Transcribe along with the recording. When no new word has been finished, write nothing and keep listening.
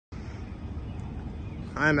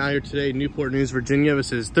I'm out here today in Newport News, Virginia.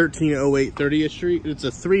 This is 1308 30th Street. It's a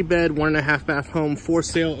 3-bed, 1.5 bath home for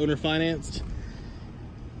sale, owner financed.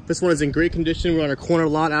 This one is in great condition. We're on a corner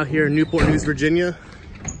lot out here in Newport News, Virginia.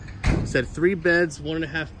 It said 3 beds,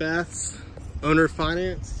 1.5 baths, owner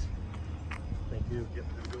financed. Thank you. Yep,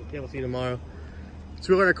 yeah, we'll see you tomorrow.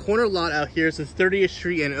 So we're on a corner lot out here. It says 30th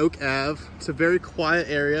Street and Oak Ave. It's a very quiet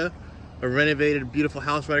area. A renovated, beautiful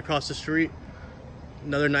house right across the street.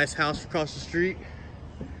 Another nice house across the street.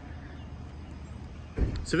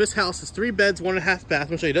 So this house is 3 beds, 1.5 baths. I'm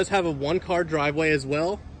gonna show you. It does have a 1-car driveway as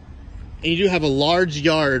well. And you do have a large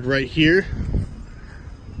yard right here.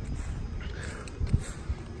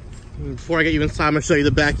 And before I get you inside, I'm gonna show you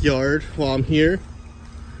the backyard while I'm here.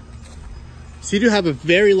 So you do have a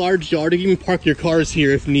very large yard. You can even park your cars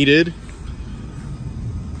here if needed.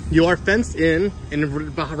 You are fenced in,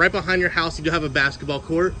 and right behind your house, you do have a basketball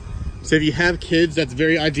court. So if you have kids, that's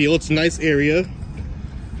very ideal. It's a nice area.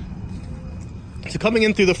 So coming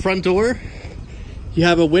in through the front door, you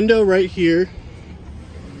have a window right here.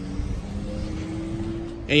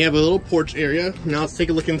 And you have a little porch area. Now let's take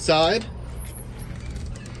a look inside.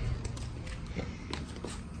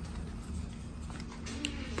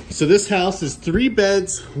 So this house is 3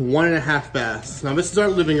 beds, 1.5 baths. Now this is our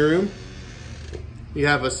living room. You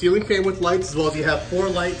have a ceiling fan with lights, as well as you have 4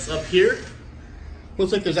 lights up here.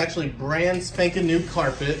 Looks like there's actually brand spanking new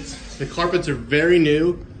carpets. The carpets are very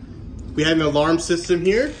new. We have an alarm system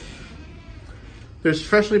here. There's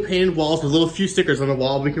freshly painted walls with few stickers on the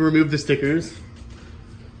wall. We can remove the stickers.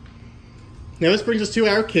 Now this brings us to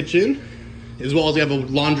our kitchen, as well as we have a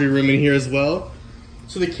laundry room in here as well.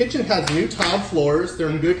 So the kitchen has new tile floors. They're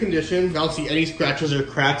in good condition. I don't see any scratches or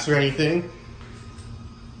cracks or anything.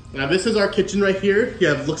 Now this is our kitchen right here.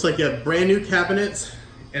 Looks like you have brand new cabinets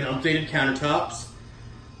and updated countertops.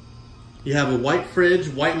 You have a white fridge,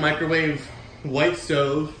 white microwave, white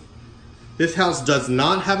stove. This house does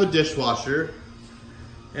not have a dishwasher.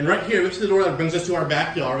 And right here, this is the door that brings us to our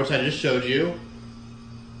backyard, which I just showed you.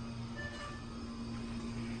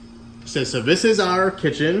 So this is our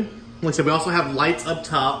kitchen. Like I said, we also have lights up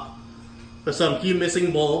top. There's some few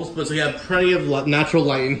missing bulbs, but so we have plenty of natural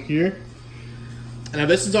light in here. And now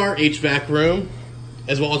this is our HVAC room,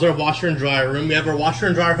 as well as our washer and dryer room. We have our washer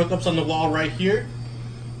and dryer hookups on the wall right here.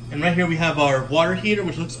 And right here we have our water heater,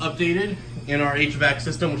 which looks updated, and our HVAC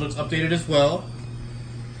system, which looks updated as well.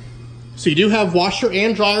 So you do have washer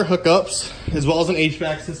and dryer hookups, as well as an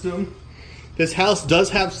HVAC system. This house does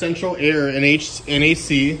have central air and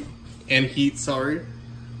AC and heat, sorry.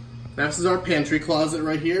 Now this is our pantry closet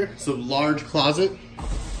right here. It's a large closet.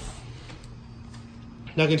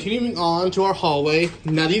 Now continuing on to our hallway.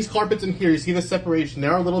 Now these carpets in here, you see the separation.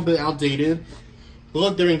 They're a little bit outdated.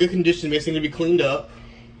 Look, they're in good condition. They seem to be cleaned up.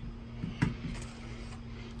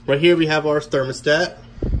 Right here we have our thermostat.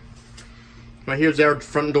 Right here's our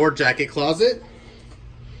front door jacket closet.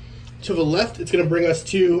 To the left, it's gonna bring us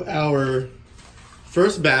to our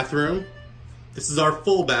first bathroom. This is our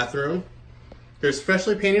full bathroom. There's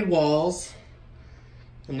freshly painted walls,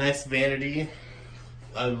 a nice vanity,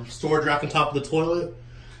 a storage rack on top of the toilet.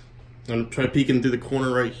 I'm trying to peek in through the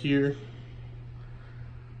corner right here.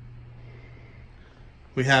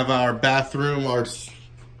 We have our bathroom, our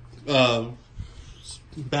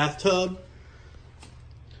bathtub.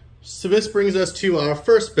 So this brings us to our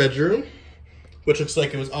first bedroom, which looks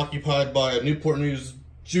like it was occupied by a Newport News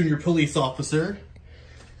junior police officer.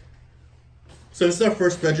 So this is our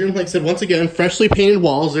first bedroom. Like I said, once again, freshly painted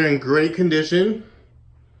walls. They're in great condition.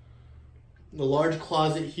 The large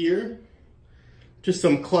closet here. Just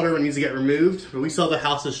some clutter that needs to get removed, but we saw the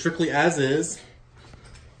house as strictly as is.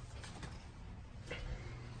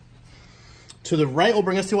 To the right will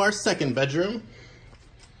bring us to our second bedroom.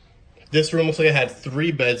 This room looks like it had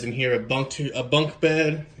 3 beds in here, a bunk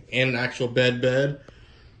bed and an actual bed.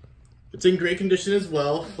 It's in great condition as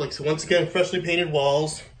well. Like, so once again, freshly painted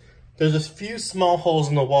walls. There's a few small holes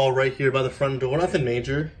in the wall right here by the front door, nothing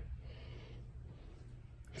major.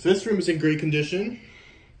 So this room is in great condition.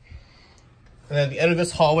 And at the end of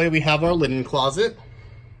this hallway, we have our linen closet.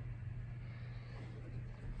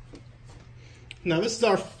 Now this is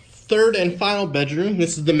our third and final bedroom.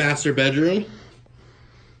 This is the master bedroom.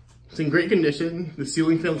 It's in great condition. The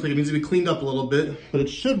ceiling fan looks like it needs to be cleaned up a little bit, but it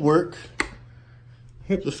should work.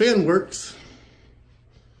 Yep, the fan works.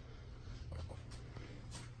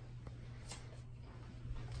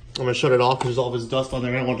 I'm gonna shut it off because there's all this dust on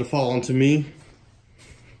there. I don't want it to fall onto me.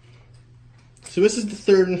 So this is the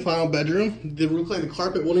third and final bedroom. It looks like the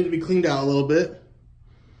carpet will need to be cleaned out a little bit.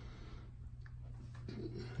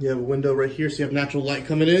 You have a window right here, so you have natural light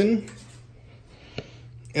coming in.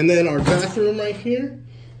 And then our bathroom right here.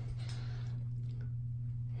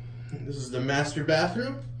 This is the master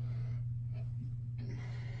bathroom.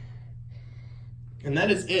 And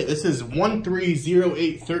that is it. This is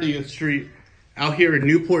 1308 30th Street out here in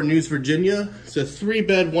Newport News, Virginia. It's a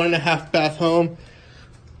 3-bed, 1.5 bath home.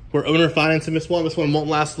 We're owner financing this one. This one won't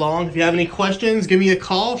last long. If you have any questions, give me a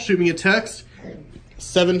call, shoot me a text.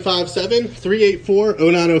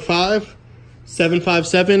 757-384-0905.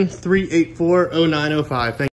 757-384-0905. Thank you.